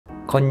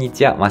こんに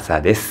ちは、マサ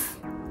です。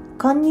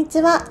こんに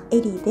ちは、エ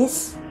リで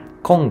す。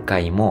今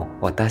回も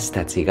私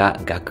たち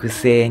が学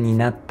生に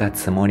なった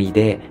つもり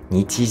で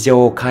日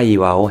常会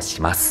話を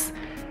します。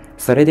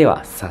それで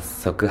は早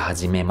速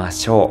始めま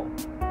しょ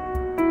う。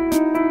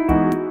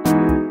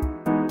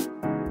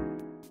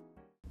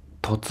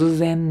突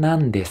然な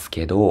んです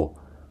けど、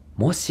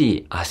も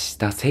し明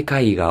日世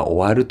界が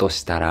終わると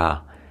した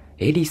ら、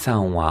エリさ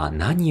んは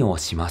何を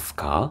します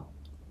か？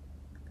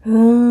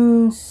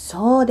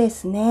そうで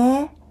す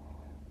ね。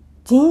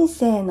人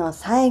生の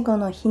最後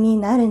の日に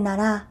なるな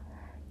ら、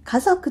家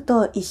族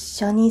と一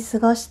緒に過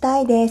ごした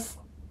いで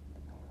す。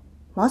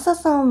マサ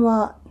さん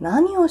は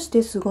何をし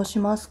て過ごし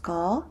ます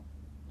か？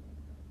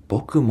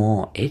僕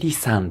もエリ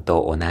さん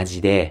と同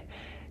じで、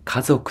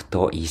家族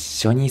と一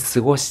緒に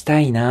過ごした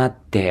いなっ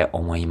て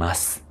思いま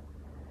す。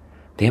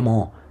で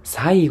も、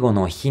最後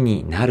の日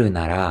になる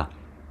なら、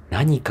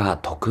何か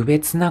特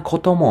別なこ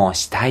とも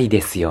したいで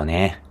すよ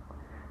ね。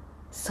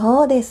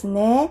そうです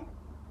ね。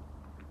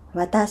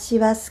私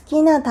は好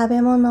きな食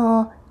べ物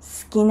を好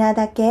きな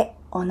だけ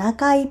お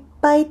腹いっ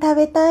ぱい食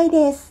べたい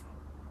です。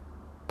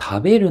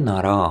食べる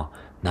なら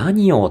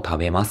何を食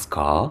べます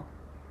か？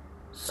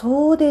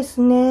そうで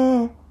す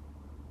ね。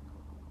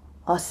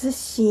お寿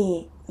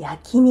司、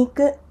焼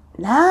肉、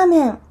ラー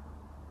メン。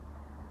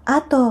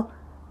あと、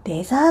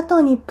デザー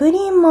トにプ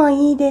リンも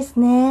いいで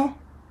すね。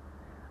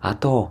あ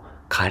と、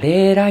カ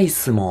レーライ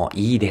スも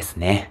いいです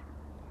ね。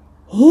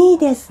いい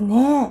です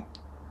ね。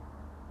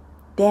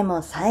で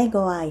も最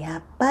後はや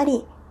っぱ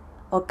り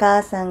お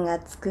母さんが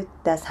作っ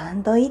たサ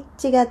ンドイッ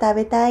チが食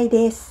べたい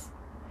です。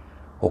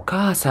お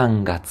母さ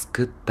んが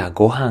作った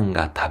ご飯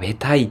が食べ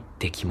たいっ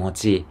て気持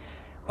ち、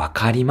わ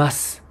かりま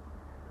す。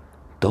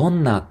ど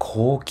んな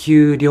高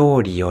級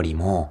料理より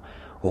も、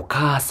お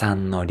母さ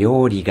んの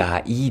料理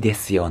がいいで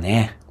すよ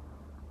ね。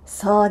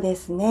そうで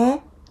す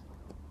ね。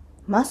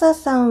マサ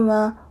さん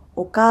は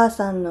お母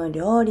さんの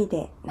料理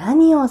で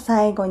何を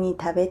最後に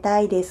食べた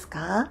いです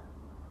か？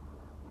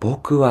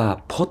僕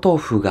はポト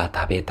フが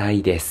食べた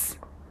いで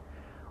す。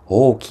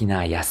大き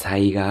な野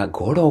菜が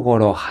ゴロゴ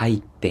ロ入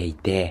ってい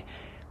て、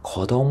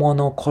子供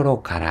の頃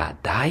から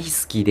大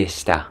好きで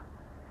した。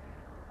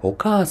お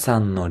母さ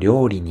んの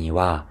料理に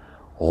は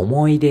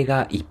思い出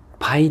がいっ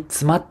ぱい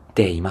詰まっ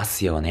ていま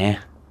すよ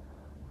ね。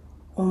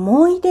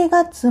思い出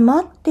が詰ま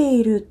って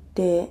いるっ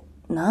て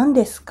何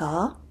です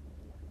か？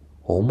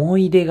思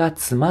い出が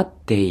詰まっ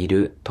てい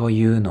ると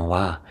いうの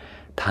は、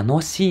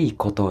楽しい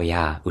こと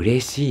や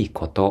嬉しい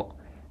こと、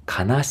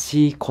悲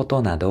しいこ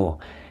となど、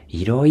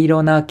いろい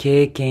ろな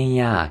経験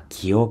や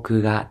記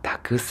憶がた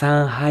く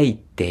さん入っ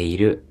てい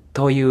る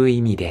という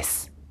意味で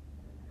す。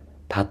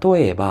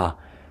例えば、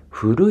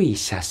古い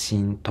写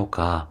真と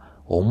か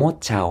おも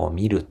ちゃを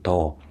見る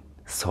と、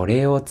そ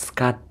れを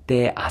使っ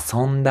て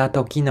遊んだ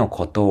時の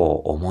こと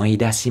を思い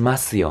出しま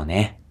すよ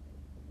ね。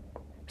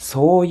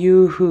そうい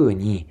うふう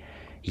に、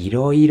い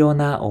ろいろ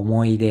な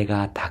思い出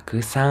がた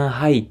くさん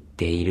入っ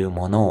ている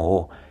もの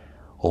を、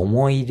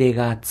思い出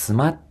が詰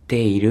まって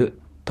い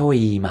ると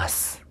言いま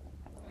す。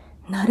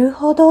なる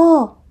ほ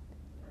ど。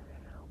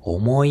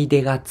思い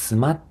出が詰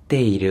まっ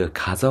ている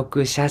家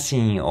族写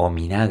真を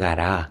見なが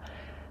ら、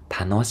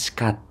楽し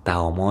かっ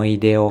た思い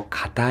出を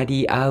語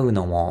り合う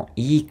のも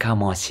いいか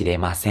もしれ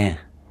ません。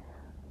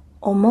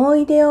思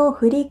い出を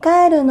振り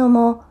返るの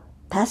も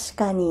確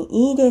か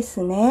にいいで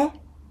すね。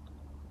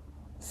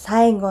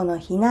最後の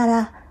日な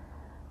ら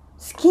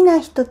好きな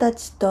人た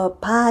ちと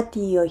パーテ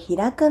ィーを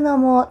開くの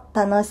も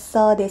楽し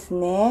そうです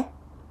ね。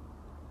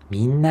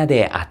みんな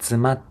で集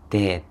まっ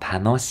て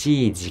楽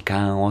しい時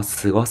間を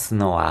過ごす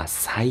のは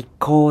最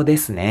高で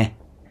すね。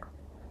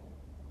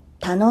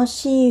楽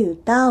しい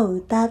歌を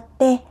歌っ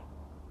て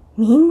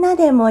みんな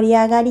で盛り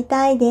上がり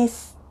たいで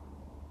す。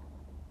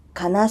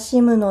悲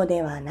しむの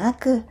ではな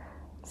く、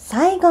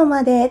最後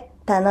まで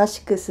楽し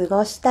く過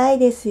ごしたい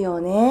です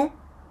よね。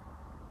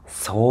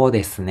そう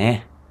です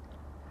ね。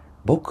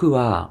僕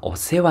はお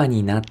世話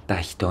になった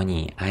人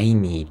に会い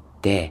に行っ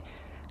て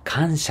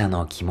感謝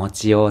の気持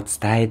ちを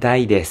伝えた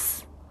いで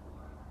す。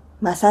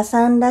マサ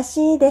さんら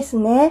しいです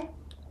ね。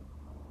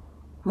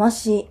も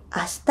し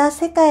明日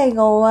世界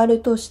が終わ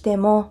るとして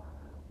も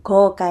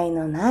後悔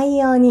のない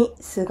ように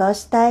過ご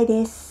したい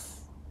で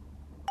す。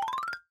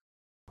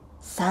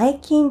最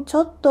近ち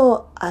ょっ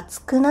と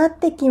暑くなっ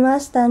てきま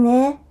した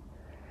ね。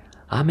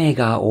雨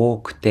が多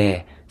く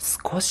て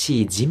少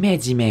しジメ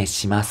ジメ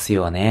します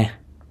よね。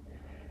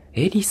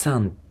エリさ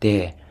んっ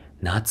て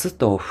夏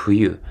と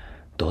冬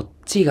どっ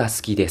ちが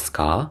好きです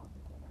か？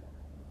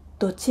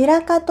どち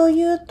らかと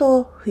いう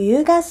と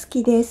冬が好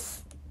きで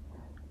す。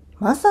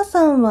マサ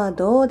さんは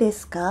どうで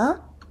す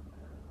か？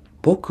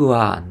僕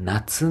は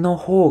夏の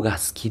方が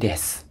好きで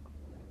す。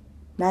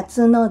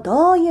夏の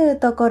どういう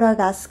ところ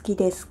が好き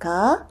です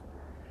か？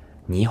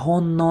日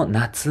本の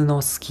夏の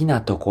好き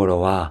なとこ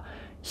ろは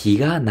日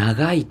が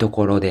長いと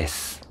ころで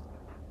す。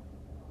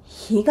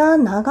日が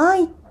長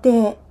いっ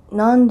て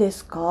何で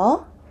す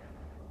か？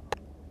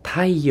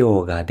太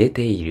陽が出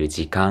ている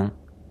時間、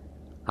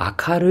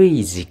明る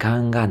い時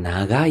間が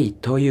長い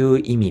という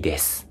意味で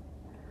す。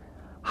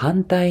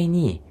反対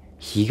に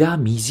日が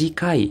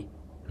短い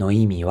の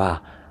意味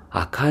は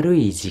明る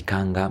い時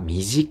間が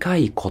短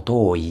いこ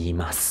とを言い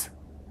ます。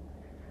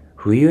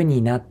冬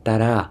になった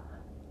ら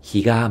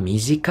日が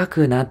短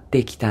くなっ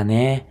てきた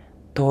ね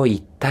と言っ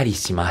たり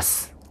しま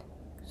す。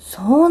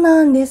そう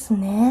なんです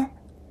ね。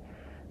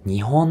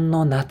日本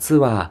の夏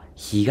は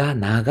日が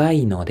長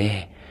いの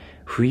で、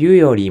冬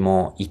より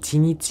も一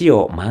日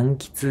を満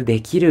喫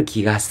できる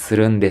気がす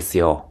るんです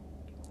よ。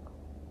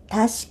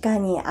確か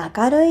に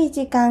明るい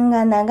時間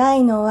が長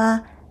いの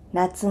は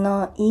夏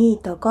のいい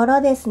とこ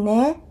ろです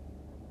ね。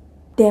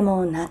で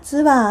も夏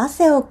は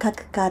汗をか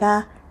くか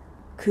ら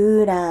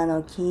クーラー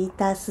の効い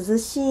た涼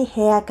しい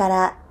部屋か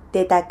ら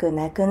出たく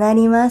なくな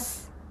りま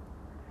す。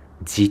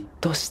じっ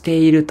として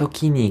いる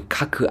時に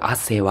かく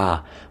汗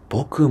は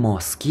僕も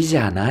好きじ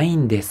ゃない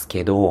んです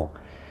けど、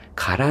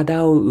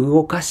体を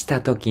動かした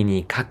時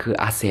にか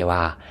く汗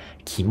は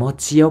気持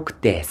ちよく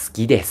て好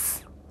きで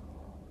す。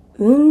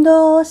運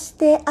動をし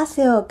て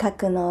汗をか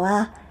くの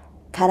は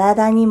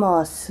体に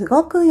もす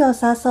ごく良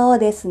さそう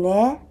です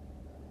ね。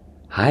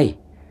はい。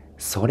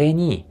それ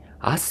に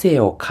汗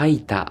をかい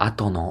た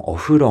後のお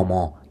風呂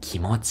も気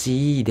持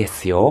ちいいで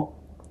すよ。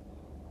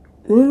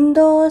運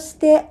動をし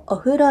てお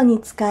風呂に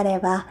浸かれ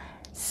ば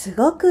す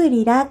ごく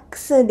リラック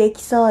スで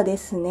きそうで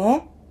す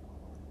ね。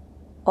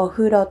お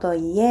風呂と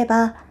いえ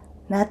ば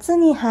夏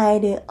に入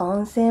る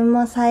温泉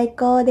も最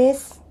高で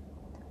す。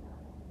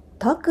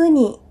特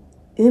に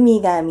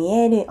海が見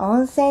える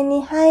温泉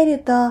に入る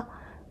と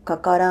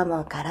心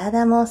も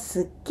体も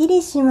すっき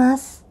りしま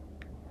す。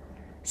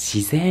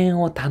自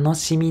然を楽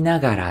しみな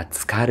がら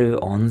浸か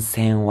る温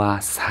泉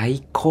は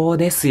最高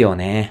ですよ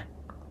ね。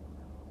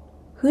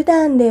普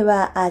段で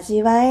は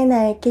味わえ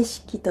ない景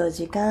色と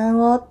時間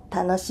を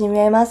楽し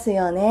めます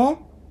よね。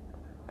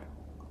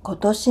今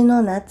年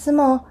の夏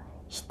も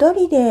一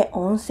人で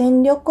温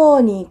泉旅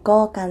行に行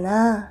こうか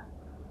な。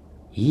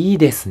いい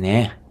です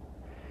ね。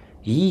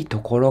いいと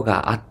ころ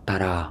があった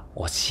ら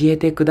教え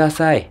てくだ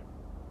さい。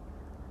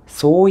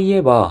そうい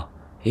えば、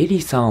エ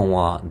リさん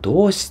は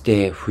どうし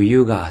て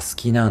冬が好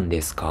きなん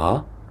です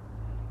か？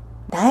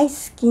大好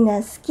き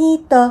なスキ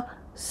ーと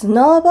ス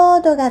ノーボ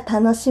ードが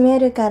楽しめ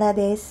るから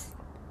です。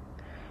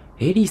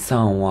エリさ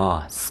ん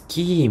はス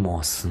キー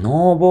もス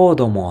ノーボー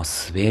ドも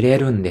滑れ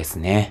るんです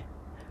ね。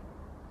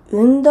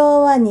運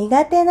動は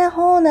苦手な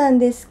方なん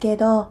ですけ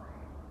ど、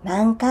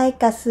何回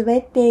か滑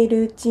ってい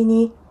るうち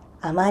に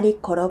あまり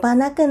転ば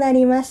なくな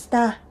りまし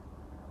た。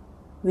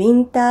ウィ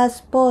ンター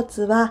スポー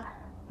ツは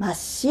真っ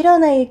白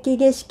な雪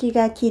景色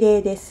が綺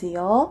麗です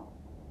よ。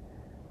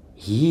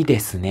いいで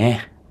す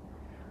ね。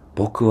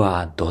僕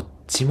はどっ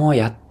ちも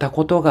やった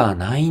ことが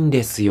ないん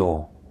です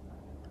よ。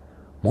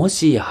も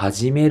し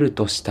始める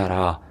とした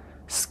ら、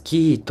ス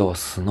キーと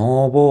ス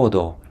ノーボー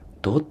ド、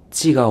どっ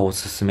ちがお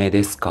すすめ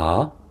です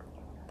か？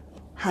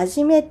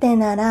初めて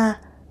な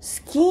ら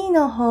スキー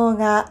の方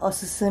がお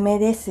すすめ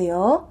です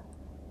よ。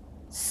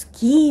ス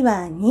キー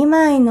は2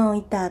枚の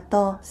板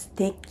とス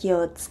テッキ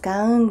を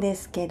使うんで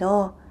すけ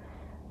ど、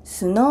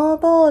スノー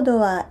ボード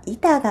は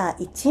板が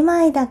1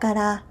枚だか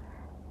ら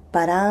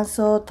バラン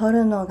スを取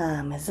るの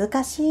が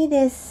難しい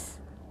で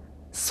す。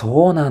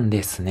そうなん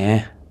です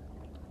ね。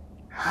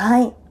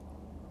はい。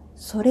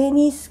それ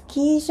にス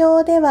キー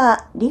場で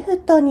はリフ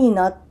トに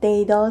乗っ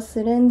て移動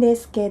するんで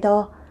すけ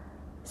ど、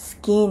ス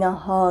キーの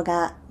方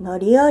が乗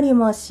り降り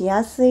もし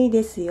やすい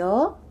です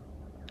よ。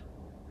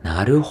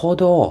なるほ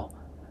ど。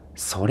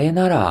それ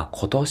なら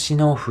今年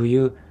の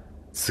冬、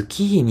ス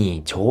キー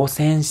に挑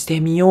戦し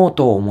てみよう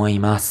と思い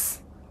ま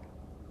す。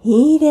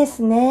いいで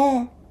す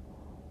ね。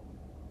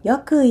よ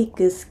く行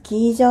くス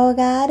キー場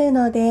がある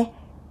ので、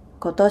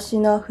今年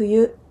の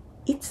冬、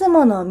いつ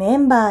ものメ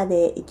ンバー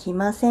で行き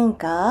ません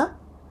か？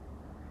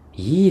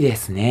いいで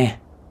す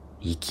ね。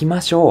行き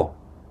ましょ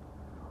う。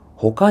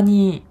他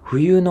に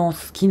冬の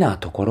好きな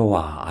ところ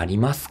はあり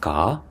ます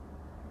か？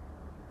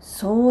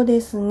そう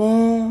です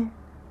ね。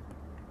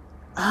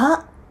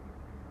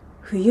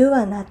冬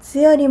は夏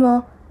より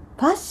も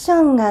ファッシ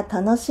ョンが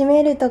楽し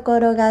めるとこ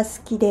ろが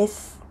好きで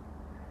す。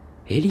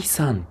エリ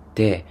さんっ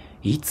て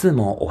いつ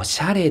もお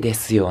しゃれで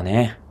すよ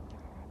ね。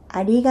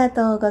ありが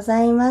とうご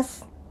ざいま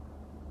す。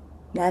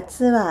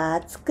夏は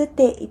暑く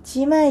て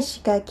1枚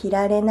しか着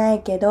られな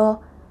いけ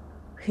ど、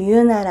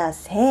冬なら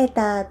セー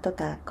ターと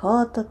か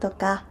コートと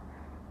か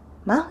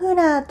マフ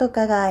ラーと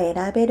かが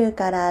選べる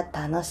から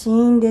楽し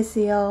いんです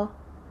よ。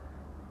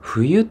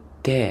冬っ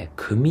て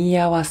組み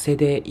合わせ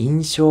で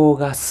印象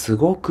がす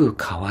ごく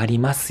変わり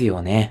ます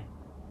よね。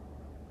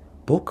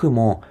僕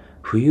も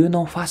冬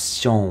のファッ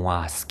ション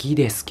は好き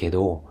ですけ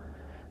ど、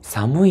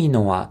寒い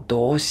のは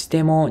どうし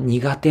ても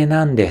苦手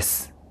なんで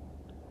す。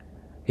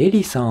エ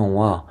リさん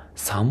は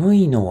寒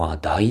いのは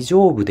大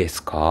丈夫で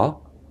すか？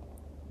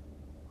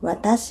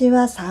私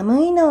は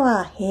寒いの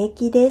は平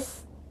気で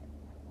す。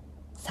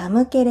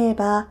寒けれ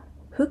ば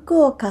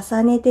服を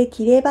重ねて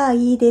着れば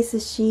いいです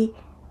し、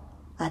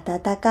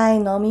温かい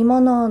飲み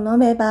物を飲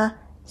めば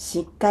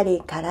しっか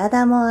り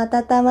体も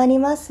温まり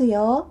ます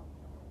よ。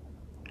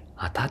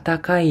温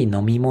かい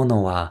飲み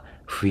物は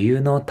冬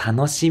の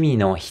楽しみ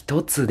の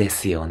一つで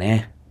すよ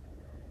ね。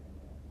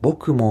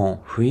僕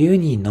も冬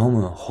に飲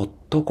むホッ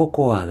トコ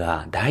コア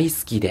が大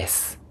好きで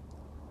す。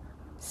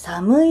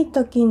寒い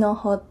時の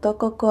ホット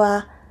ココ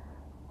ア、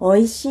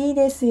美味しい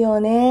ですよ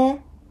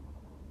ね。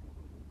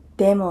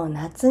でも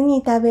夏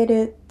に食べ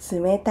る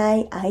冷た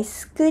いアイ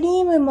スクリ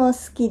ームも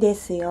好きで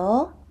す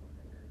よ。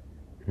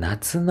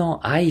夏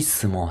のアイ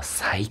スも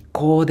最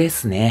高で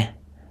すね。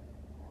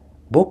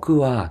僕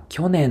は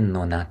去年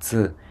の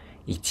夏、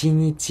1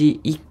日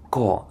1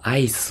個ア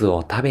イス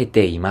を食べ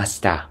ていまし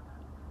た。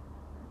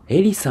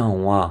エリさ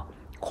んは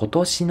今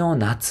年の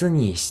夏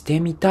にして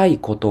みたい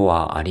こと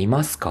はあり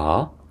ます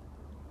か？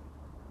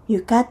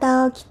浴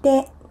衣を着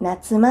て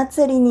夏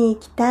祭りに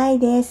行きたい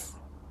です。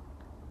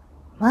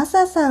マ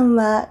サさん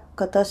は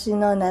今年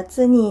の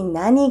夏に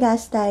何が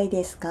したい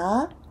です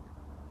か？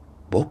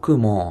僕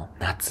も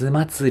夏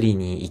祭り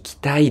に行き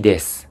たいで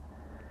す。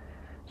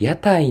屋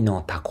台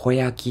のたこ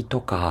焼きと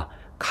か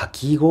か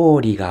き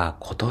氷が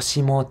今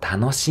年も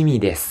楽しみ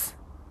です。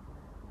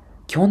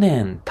去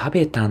年食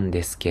べたん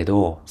ですけ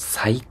ど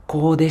最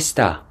高でし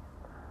た。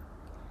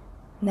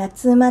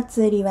夏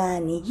祭りは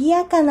賑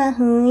やかな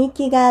雰囲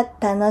気が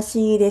楽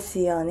しいです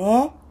よ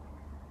ね。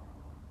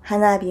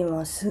花火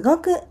もすご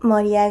く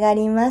盛り上が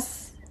りま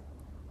す。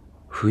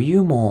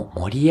冬も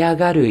盛り上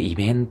がるイ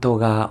ベント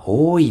が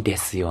多いで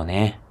すよ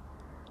ね。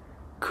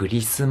ク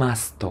リスマ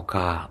スと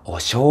か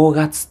お正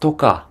月と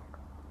か。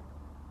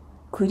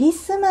クリ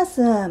スマ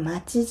スは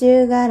街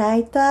中がラ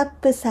イトアッ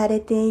プさ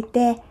れてい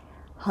て、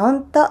ほ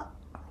んと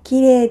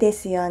綺麗で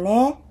すよ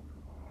ね。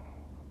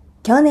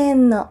去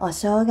年のお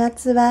正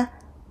月は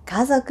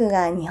家族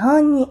が日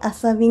本に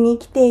遊びに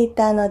来てい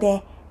たの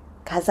で、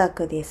家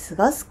族で過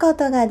ごすこ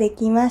とがで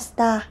きまし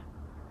た。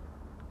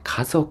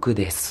家族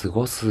で過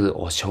ごす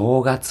お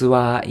正月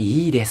は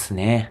いいです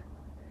ね。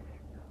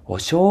お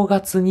正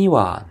月に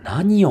は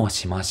何を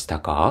しました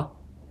か？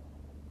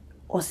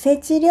おせ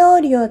ち料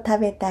理を食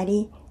べた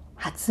り、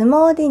初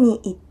詣に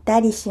行った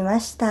りしま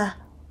した。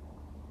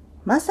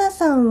マサ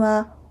さん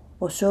は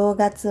お正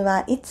月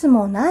はいつ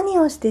も何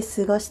をして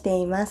過ごして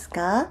います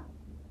か？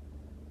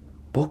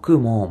僕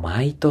も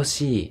毎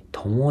年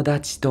友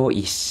達と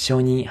一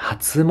緒に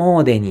初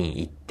詣に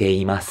行って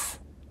いま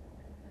す。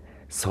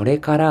それ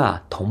か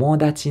ら友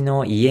達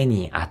の家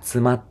に集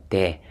まっ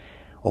て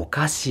お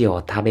菓子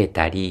を食べ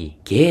たり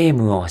ゲー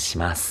ムをし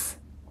ます。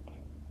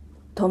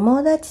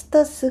友達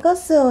と過ご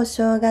すお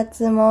正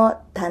月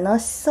も楽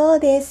しそう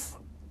です。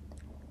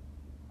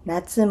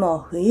夏も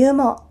冬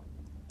も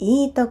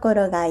いいとこ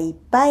ろがいっ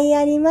ぱい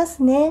ありま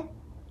すね。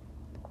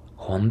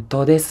本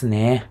当です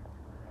ね。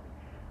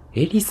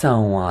エリさ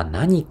んは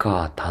何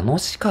か楽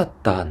しかっ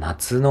た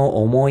夏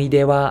の思い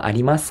出はあ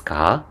ります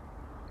か？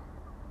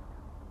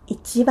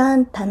一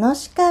番楽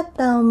しかっ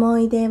た思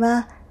い出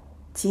は、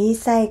小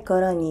さい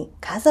頃に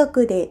家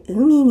族で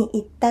海に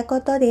行った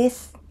ことで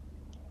す。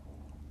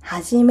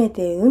初め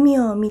て海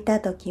を見た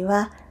とき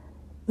は、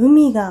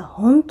海が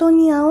本当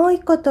に青い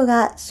こと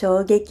が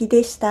衝撃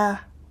でし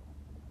た。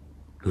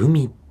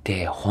海っ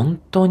て本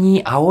当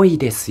に青い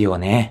ですよ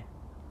ね。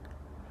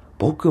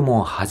僕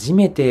も初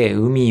めて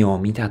海を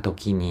見たと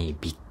きに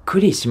びっ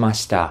くりしま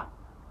した。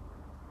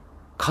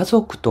家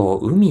族と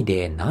海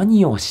で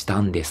何をし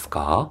たんです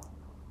か？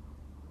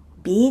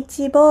ビー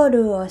チボー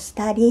ルをし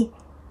たり、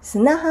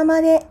砂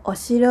浜でお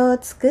城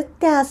を作っ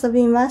て遊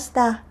びまし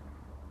た。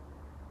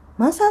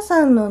マサ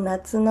さんの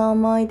夏の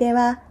思い出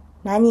は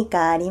何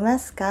かありま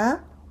す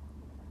か？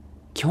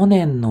去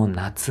年の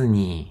夏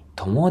に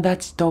友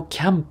達とキ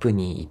ャンプ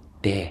に行っ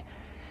て、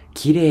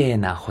綺麗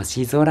な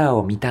星空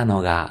を見た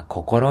のが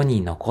心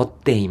に残っ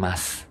ていま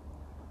す。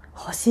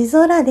星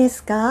空で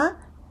すか？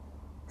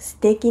素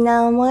敵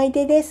な思い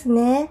出です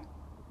ね。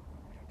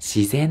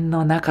自然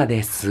の中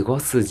で過ご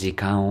す時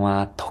間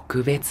は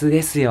特別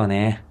ですよ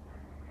ね。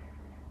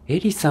エ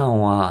リさ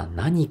んは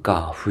何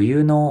か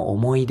冬の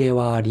思い出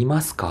はあり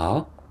ます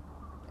か？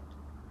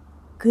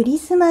クリ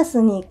スマス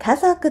に家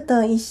族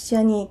と一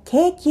緒に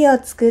ケーキ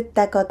を作っ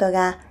たこと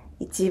が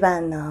一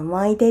番の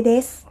思い出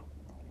です。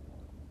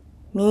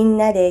みん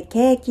なで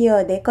ケーキ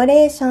をデコ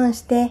レーション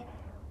して、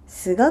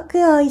すごく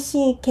美味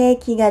しいケー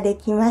キがで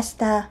きまし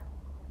た。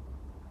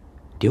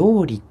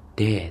料理っ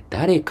て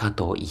誰か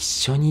と一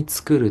緒に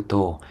作る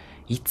と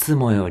いつ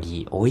もよ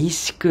り美味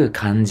しく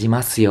感じ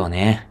ますよ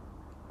ね。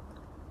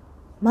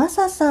マ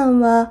サさん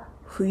は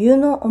冬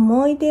の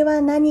思い出は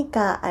何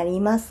かあ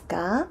ります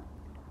か？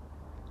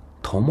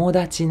友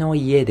達の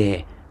家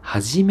で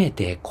初め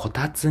てこ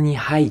たつに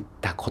入っ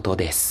たこと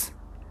です。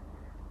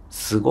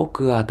すご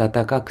く暖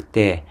かく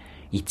て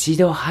一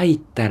度入っ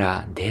た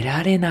ら出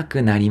られな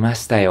くなりま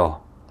した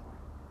よ。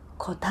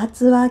こた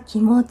つは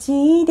気持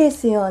ちいいで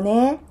すよ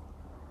ね。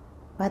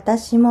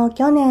私も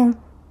去年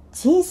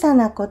小さ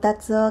なこた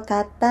つを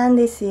買ったん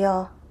です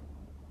よ。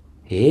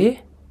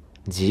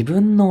自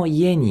分の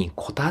家に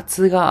こた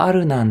つがあ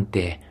るなん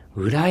て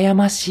羨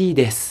ましい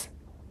です。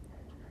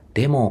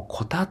でも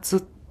こたつ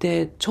っ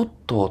てちょっ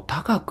と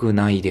高く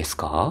ないです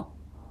か？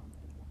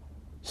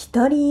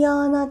一人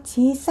用の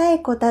小さ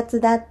いこた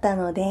つだった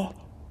ので、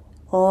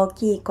大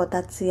きいこ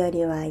たつよ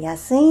りは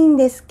安いん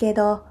ですけ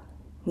ど、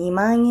2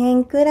万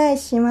円くらい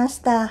しまし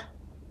た。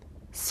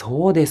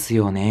そうです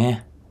よ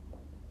ね。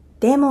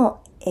で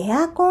もエ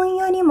アコン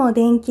よりも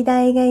電気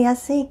代が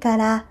安いか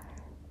ら、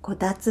こ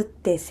たつっ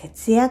て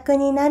節約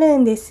になる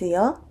んです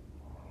よ。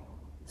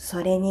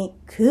それに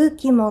空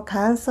気も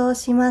乾燥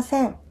しま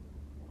せん。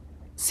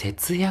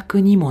節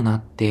約にもな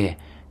って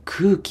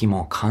空気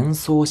も乾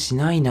燥し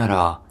ないな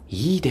ら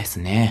いいです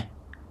ね。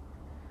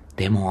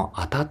でも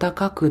暖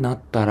かくなっ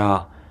た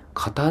ら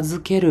片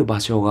付ける場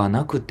所が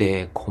なく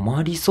て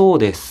困りそう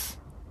で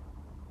す。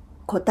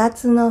こた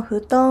つの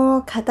布団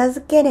を片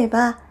付けれ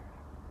ば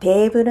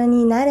テーブル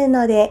になる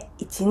ので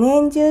一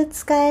年中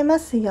使えま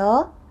す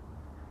よ。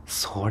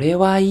それ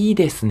はいい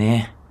です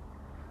ね。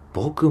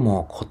僕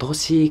も今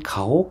年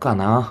買おうか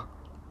な。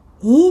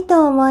いい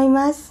と思い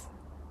ます。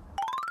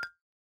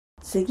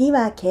次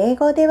は敬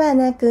語では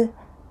なく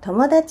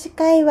友達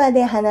会話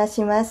で話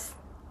します。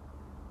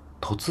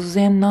突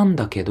然なん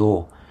だけ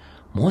ど、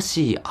も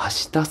し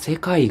明日世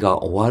界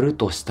が終わる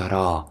とした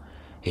ら、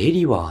エ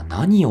リは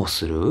何を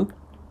する？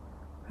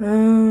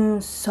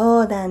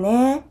そうだ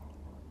ね。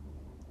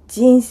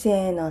人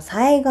生の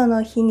最後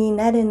の日に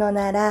なるの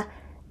なら、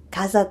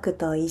家族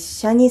と一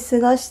緒に過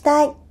ごし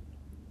たい。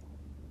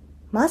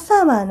マ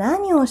サは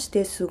何をし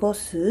て過ご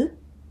す？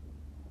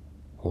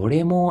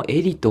俺も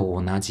エリ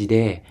と同じ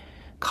で、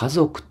家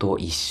族と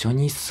一緒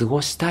に過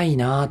ごしたい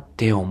なっ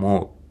て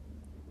思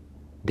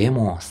う。で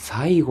も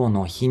最後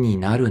の日に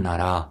なるな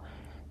ら、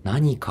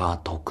何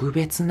か特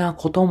別な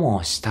こと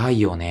もした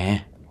いよ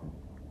ね。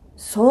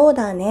そう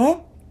だ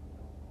ね。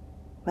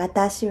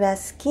私は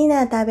好き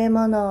な食べ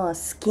物を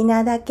好き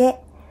なだけ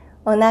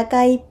お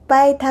腹いっ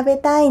ぱい食べ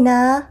たい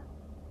な。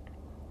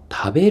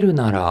食べる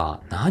な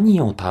ら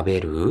何を食べ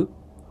る？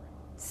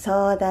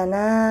そうだ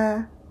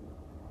な。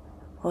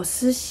お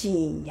寿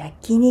司、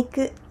焼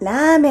肉、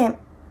ラーメン。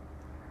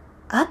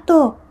あ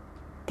と、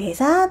デ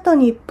ザート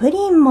にプ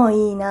リンも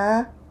いい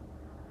な。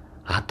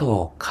あ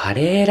と、カ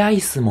レーラ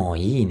イスも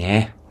いい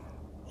ね。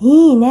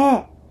いい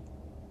ね。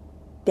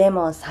で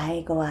も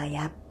最後は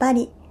やっぱ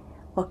り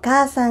お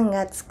母さん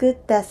が作っ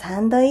た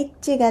サンドイッ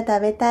チが食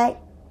べたい。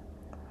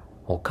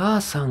お母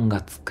さん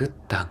が作っ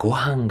たご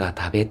飯が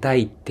食べた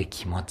いって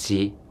気持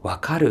ちわ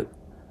かる。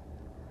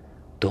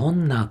ど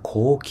んな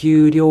高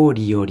級料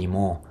理より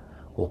も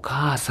お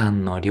母さ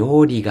んの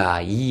料理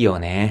がいいよ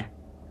ね。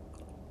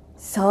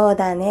そう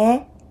だ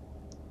ね。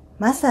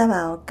マサ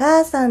はお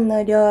母さん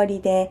の料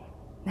理で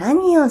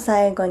何を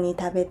最後に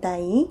食べた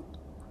い？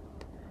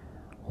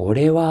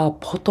俺は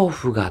ポト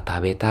フが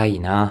食べたい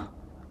な。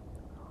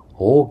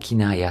大き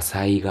な野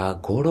菜が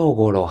ゴロ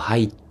ゴロ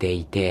入って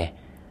いて、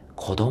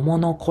子供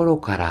の頃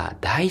から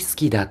大好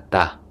きだっ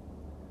た。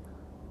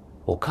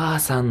お母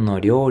さんの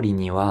料理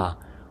には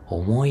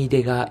思い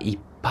出がいっ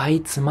ぱい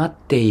詰まっ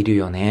ている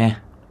よ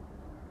ね。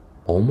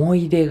思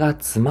い出が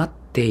詰まっ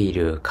てい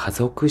る家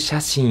族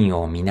写真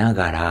を見な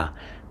がら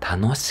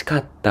楽しか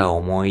った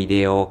思い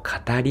出を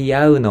語り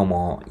合うの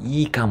も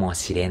いいかも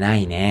しれな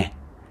いね。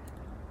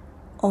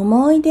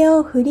思い出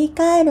を振り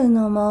返る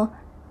のも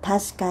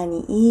確か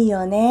にいい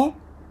よね。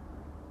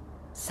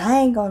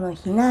最後の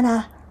日な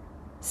ら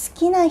好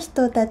きな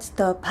人たち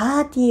と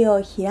パーティ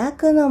ーを開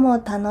くの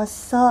も楽し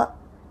そう。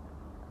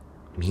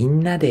み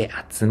んなで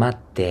集まっ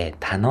て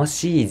楽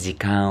しい時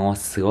間を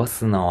過ご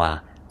すの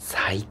は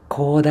最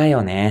高だ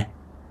よね。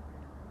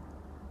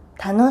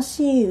楽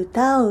しい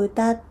歌を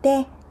歌っ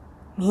て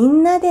み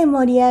んなで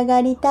盛り上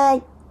がりた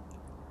い。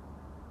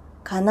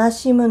悲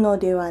しむの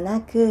では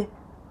なく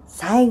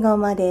最後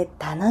まで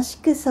楽し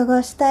く過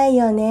ごしたい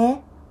よ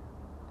ね。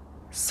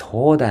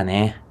そうだ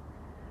ね。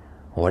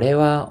俺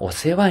はお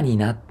世話に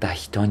なった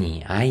人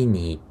に会い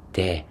に行っ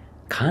て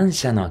感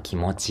謝の気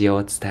持ち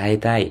を伝え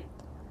たい。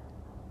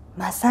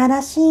マサ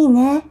らしい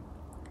ね。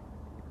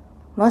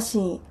も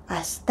し明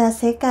日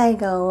世界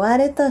が終わ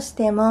るとし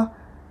ても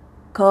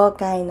後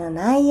悔の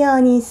ないよ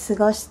うに過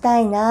ごした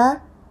い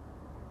な。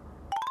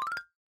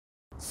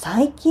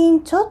最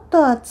近ちょっ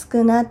と暑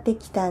くなって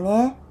きた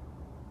ね。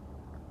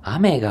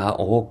雨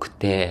が多く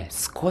て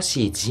少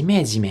しジ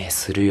メジメ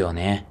するよ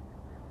ね。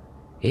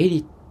エリ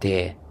っ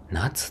て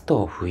夏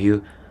と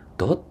冬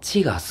どっ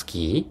ちが好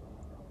き？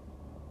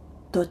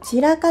ど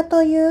ちらか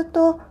という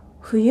と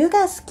冬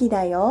が好き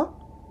だよ。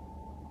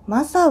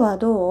マサは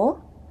どう？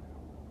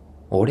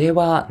俺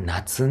は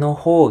夏の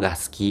方が好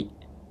き。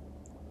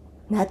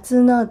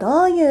夏の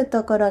どういう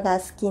ところが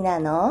好きな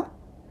の？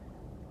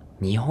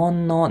日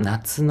本の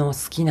夏の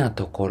好きな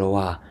ところ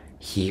は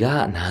日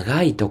が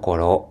長いとこ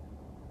ろ。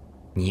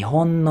日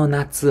本の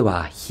夏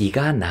は日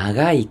が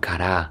長いか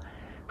ら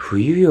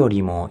冬よ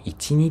りも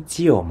一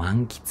日を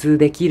満喫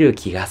できる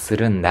気がす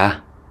るん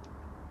だ。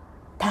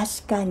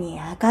確かに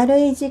明る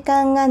い時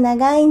間が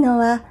長いの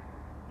は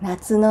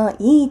夏の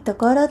いいと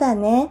ころだ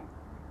ね。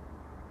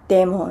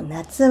でも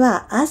夏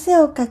は汗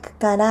をかく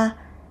から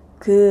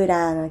クー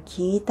ラーの効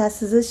いた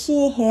涼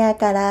しい部屋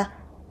から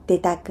出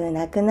たく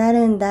なくな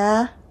るん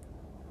だ。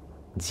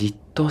じっ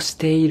とし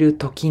ている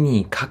時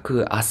にか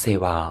く汗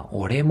は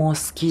俺も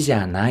好きじ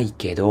ゃない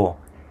けど、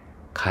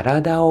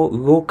体を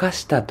動か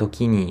した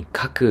時に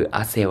かく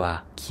汗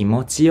は気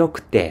持ちよ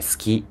くて好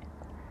き。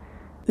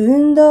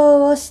運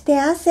動をして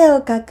汗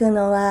をかく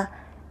のは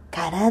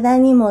体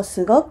にも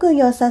すごく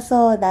良さ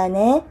そうだ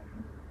ね。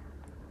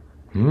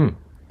うん。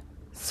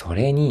そ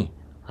れに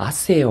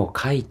汗を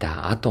かい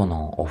た後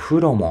のお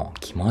風呂も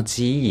気持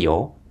ちいい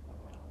よ。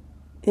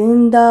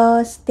運動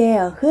をし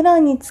てお風呂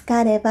に浸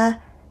かれば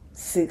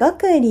すご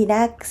くリ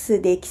ラック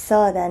スでき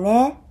そうだ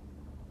ね。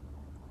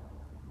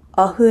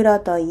お風呂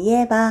とい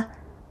えば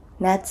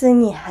夏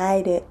に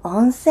入る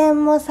温泉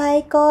も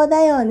最高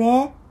だよ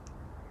ね。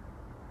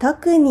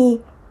特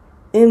に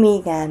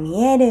海が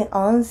見える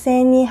温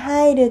泉に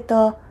入る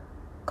と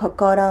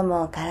心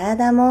も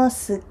体も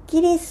すっ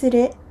きりす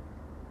る。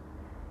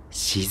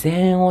自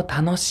然を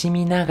楽し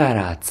みなが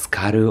ら浸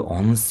かる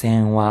温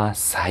泉は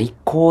最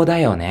高だ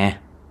よ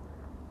ね。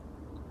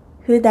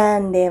普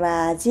段で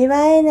は味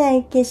わえな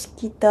い景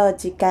色と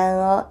時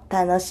間を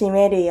楽し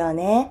めるよ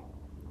ね。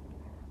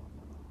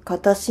今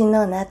年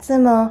の夏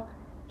も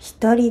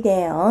一人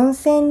で温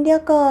泉旅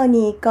行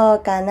に行こ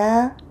うか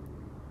な。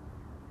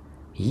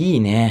いい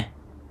ね。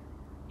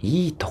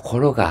いいとこ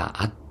ろ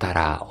があった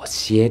ら教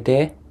え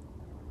て。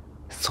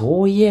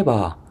そういえ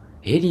ば、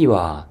エリ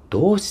は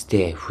どうし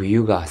て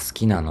冬が好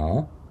きな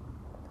の？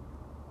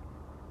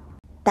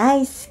大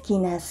好き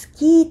なス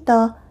キー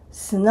と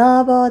ス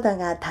ノーボード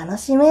が楽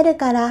しめる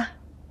から。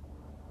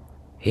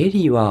エ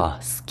リ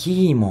はス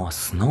キーも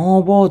ス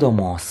ノーボード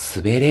も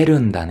滑れる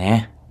んだ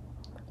ね。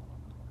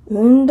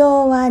運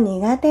動は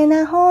苦手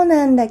な方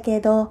なんだ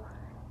けど、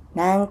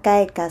何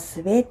回か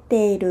滑っ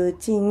ているう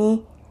ち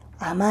に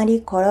あまり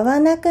転ば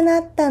なくな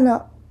った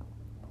の。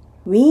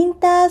ウィン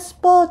タース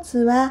ポーツ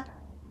は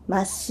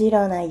真っ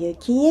白な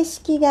雪景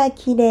色が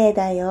綺麗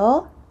だ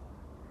よ。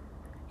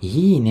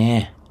いい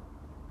ね。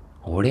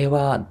俺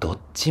はどっ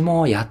ち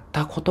もやっ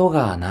たこと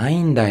がな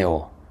いんだ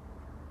よ。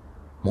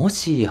も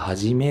し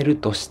始める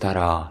とした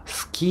ら、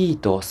スキー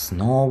とス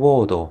ノー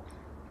ボード、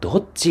ど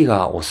っち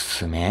がおす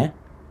すめ？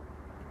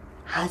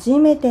初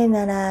めて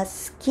なら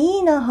スキ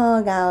ーの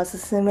方がおす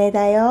すめ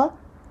だよ。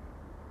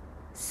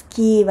ス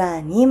キー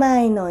は2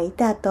枚の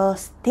板と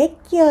ステ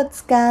ッキを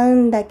使う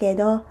んだけ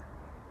ど、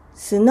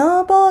ス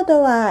ノーボー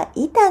ドは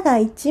板が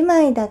1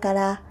枚だか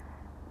ら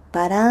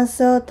バラン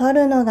スを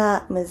取るの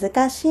が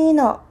難しい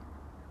の。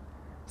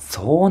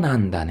そうな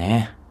んだ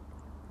ね。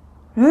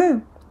う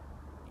ん。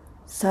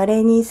そ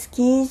れにス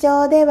キー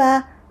場で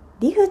は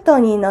リフト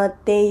に乗っ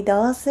て移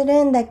動す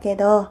るんだけ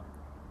ど、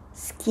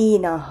スキー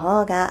の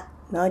方が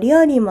乗り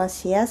降りも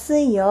しやす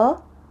い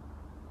よ。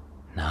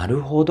な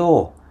るほ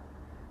ど。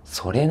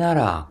それな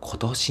ら今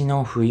年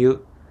の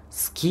冬、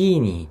スキー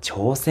に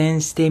挑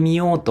戦してみ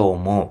ようと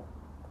思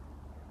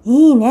う。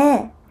いい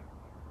ね。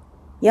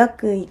よ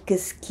く行く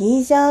スキ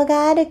ー場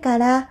があるか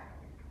ら、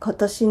今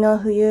年の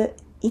冬、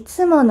い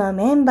つもの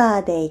メン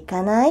バーで行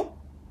かない？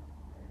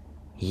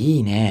い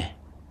いね。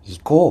行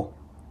こ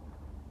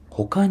う。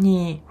他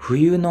に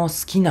冬の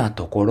好きな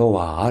ところ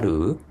はあ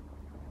る？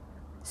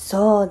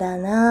そうだ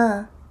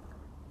な。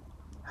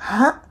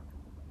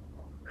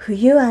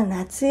冬は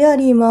夏よ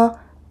りも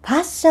ファ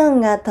ッショ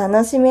ンが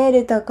楽しめ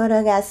るとこ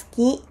ろが好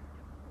き。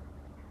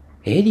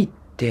エリっ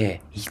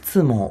てい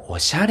つもお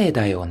しゃれ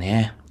だよ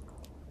ね。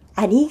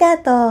ありが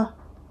とう。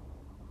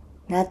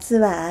夏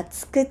は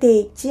暑く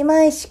て1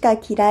枚しか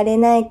着られ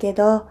ないけ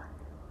ど、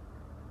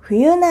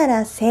冬な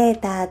らセー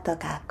ターと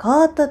か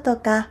コートと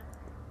か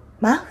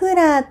マフ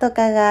ラーと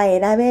かが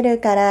選べる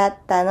から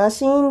楽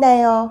しいんだ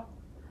よ。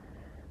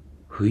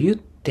冬っ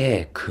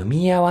て組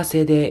み合わ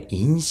せで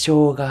印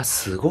象が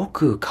すご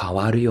く変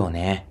わるよ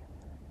ね。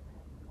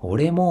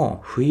俺も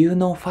冬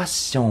のファッ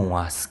ション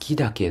は好き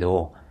だけ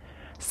ど、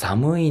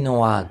寒いの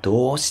は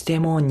どうして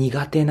も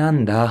苦手な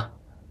んだ。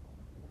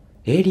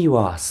エリ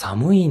は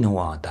寒いの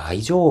は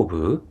大丈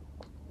夫？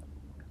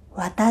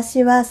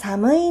私は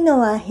寒いの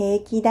は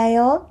平気だ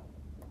よ。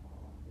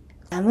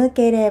寒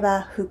けれ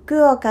ば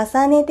服を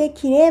重ねて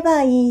着れ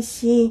ばいい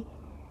し、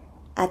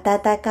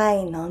温か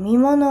い飲み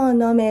物を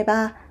飲め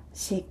ば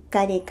しっ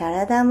かり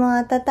体も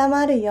温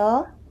まる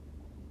よ。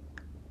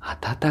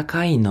温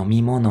かい飲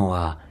み物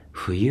は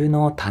冬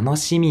の楽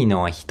しみ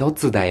の一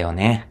つだよ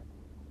ね。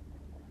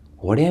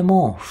俺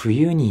も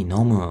冬に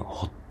飲む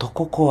ホット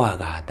ココア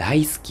が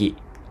大好き。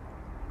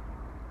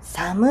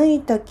寒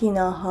い時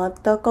のホ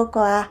ットコ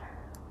コア、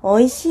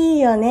美味しい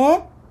よ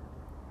ね。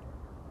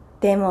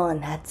でも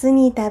夏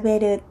に食べ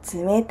る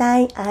冷た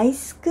いアイ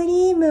スク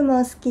リーム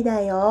も好き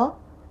だよ。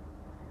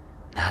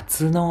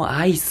夏の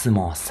アイス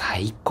も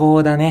最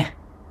高だね。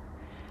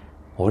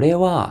俺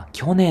は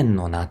去年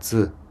の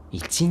夏、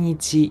1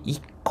日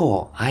1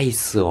個アイ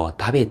スを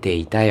食べて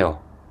いたよ。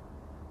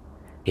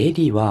エ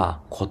リ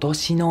は今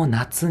年の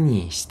夏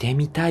にして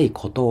みたい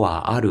こと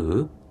はあ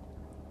る？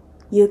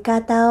浴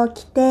衣を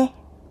着て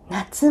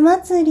夏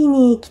祭り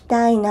に行き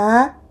たい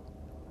な。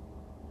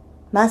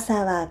マ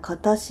サは今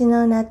年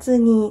の夏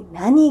に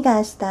何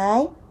がし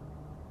たい？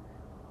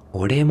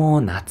俺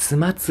も夏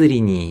祭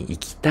りに行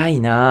きた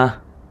い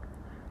な。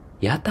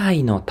屋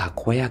台のた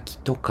こ焼き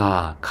と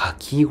かか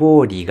き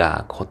氷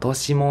が今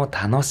年も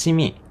楽し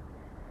み。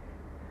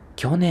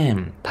去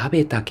年食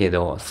べたけ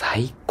ど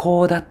最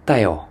高だった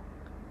よ。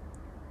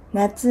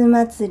夏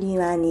祭り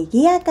は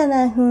賑やか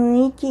な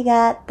雰囲気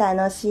が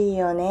楽しい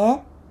よ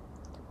ね。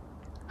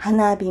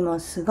花火も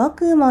すご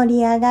く盛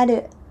り上が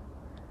る。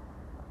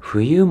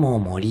冬も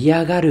盛り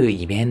上がる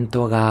イベン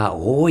トが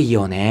多い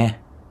よ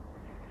ね。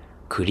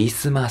クリ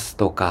スマス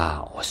と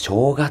かお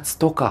正月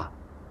とか。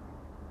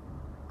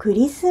ク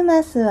リス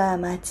マスは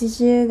街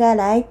中が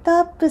ライト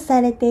アップ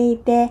されてい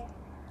て、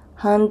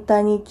本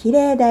当に綺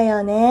麗だ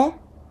よね。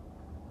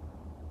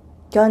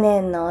去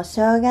年のお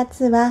正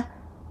月は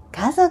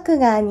家族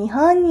が日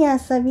本に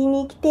遊び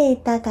に来てい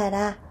たか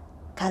ら、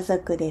家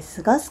族で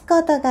過ごす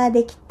ことが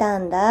できた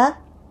んだ。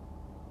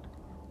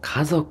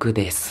家族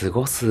で過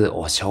ごす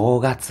お正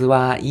月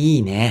はい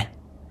いね。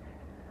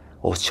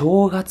お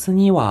正月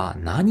には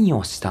何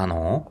をした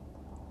の？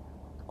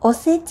お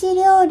せち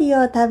料理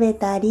を食べ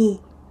たり、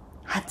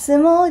初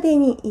詣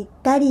に行っ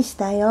たりし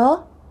た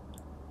よ。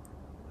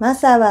マ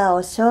サは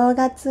お正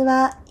月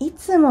はい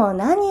つも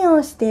何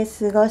をして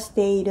過ごし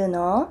ている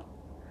の？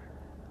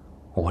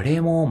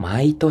俺も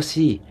毎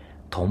年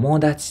友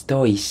達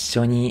と一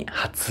緒に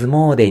初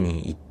詣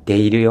に行って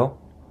いるよ。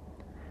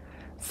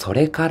そ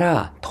れか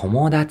ら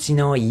友達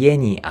の家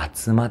に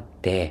集まっ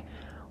て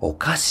お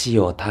菓子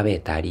を食べ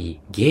た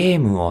りゲー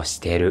ムをし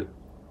てる。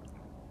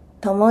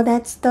友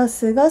達と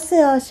過ご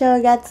すお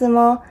正月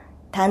も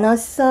楽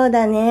しそう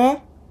だ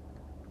ね。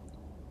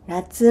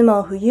夏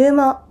も冬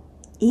も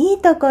い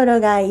いところ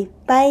がいっ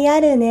ぱいあ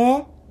る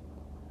ね。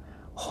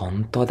ほ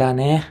んとだ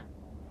ね。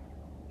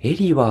エ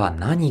リは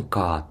何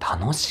か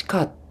楽し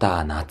かっ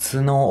た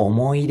夏の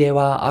思い出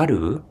はあ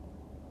る？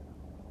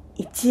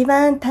一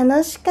番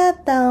楽しか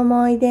った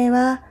思い出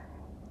は、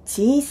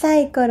小さ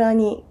い頃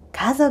に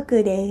家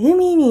族で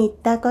海に行っ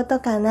たこと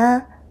か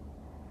な。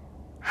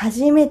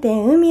初めて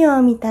海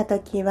を見たと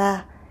き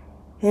は、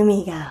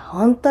海が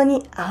本当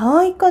に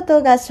青いこ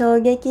とが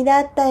衝撃だ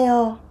った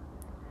よ。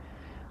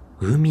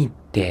海っ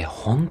て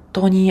本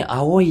当に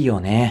青いよ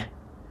ね。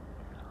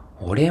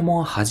俺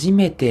も初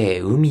め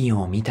て海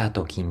を見た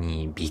とき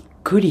にびっ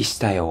くりし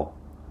たよ。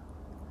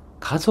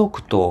家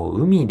族と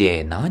海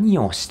で何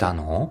をした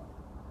の？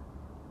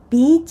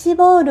ビーチ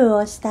ボール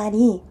をした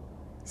り、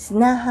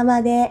砂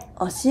浜で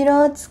お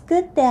城を作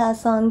って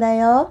遊んだ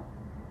よ。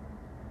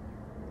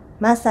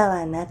マサ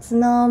は夏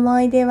の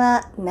思い出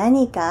は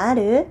何かあ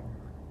る？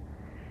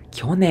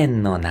去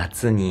年の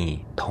夏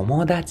に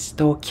友達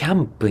とキャ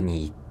ンプ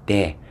に行っ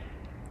て、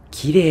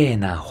綺麗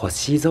な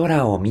星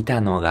空を見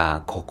たの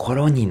が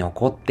心に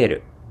残って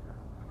る。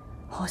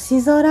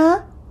星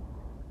空？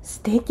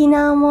素敵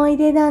な思い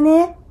出だ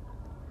ね。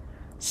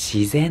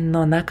自然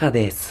の中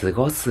で過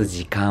ごす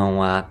時間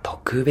は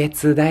特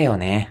別だよ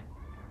ね。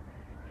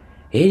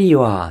エリ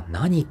は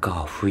何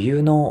か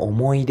冬の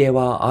思い出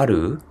はあ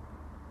る？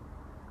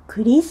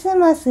クリス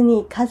マス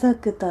に家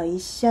族と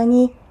一緒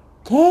に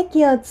ケー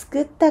キを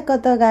作ったこ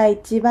とが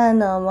一番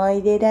の思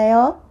い出だ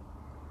よ。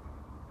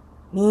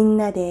みん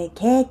なで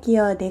ケー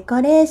キをデ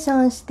コレーショ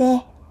ンし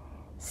て、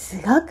す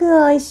ごく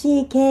美味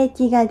しいケー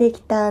キがで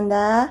きたん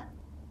だ。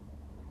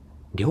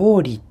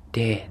料理っ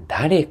て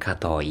誰か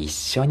と一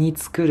緒に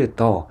作る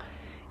と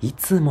い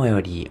つもよ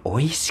り美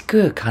味し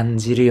く感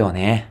じるよ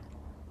ね。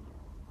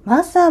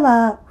マサ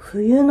は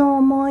冬の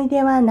思い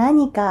出は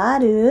何かあ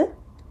る？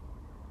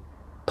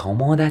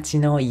友達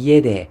の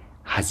家で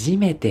初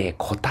めて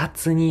こた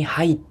つに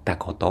入った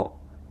こと。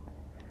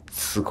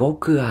すご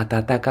く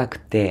暖かく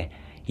て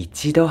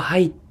一度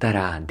入った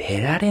ら出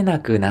られな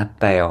くなっ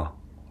たよ。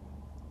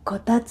こ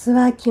たつ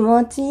は気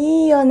持ち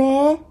いいよ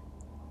ね。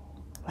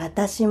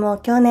私も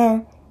去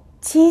年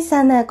小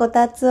さなこ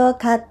たつを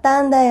買っ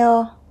たんだ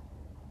よ。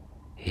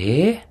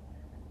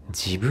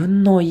自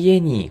分の家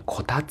に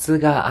こたつ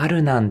があ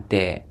るなん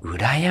て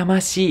羨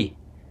ましい。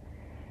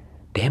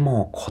で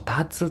もこ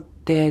たつっ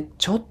て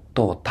ちょっ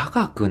と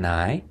高く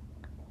ない？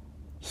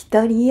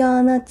一人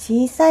用の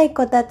小さい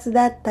こたつ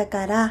だった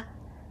から、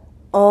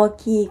大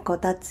きいこ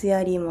たつ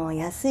よりも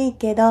安い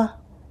けど、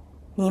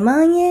2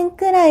万円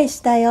くらいし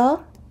た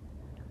よ。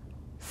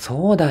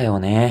そうだよ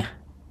ね。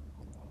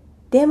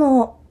で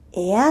も、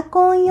エア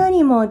コンよ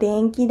りも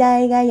電気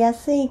代が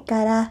安い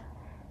から、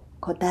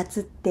こた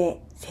つっ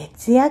て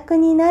節約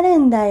になる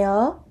んだ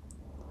よ。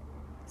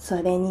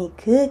それに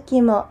空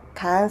気も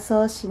乾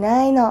燥し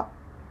ないの。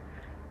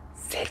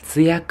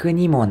節約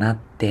にもなっ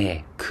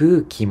て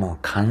空気も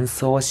乾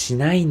燥し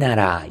ないな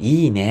ら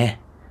いいね。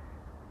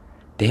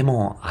で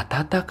も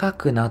暖か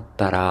くなっ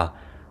たら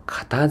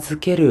片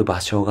付ける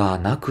場所が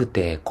なく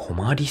て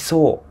困り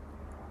そう。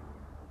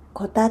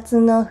こたつ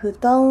の布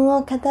団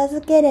を片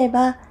付けれ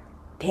ば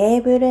テ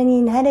ーブル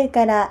になる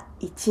から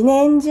一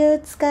年中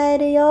使え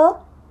る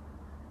よ。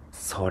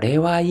それ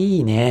はい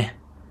いね。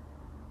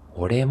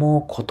俺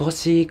も今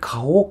年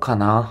買おうか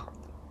な。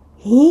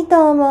いい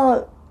と思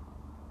う。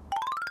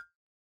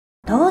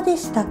どうで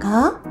した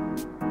か？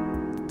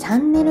チャ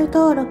ンネル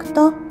登録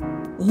と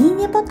いい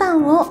ねボタ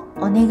ンを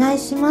お願い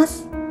しま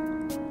す。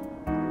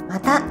ま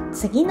た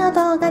次の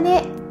動画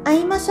で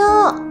会いまし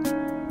ょう。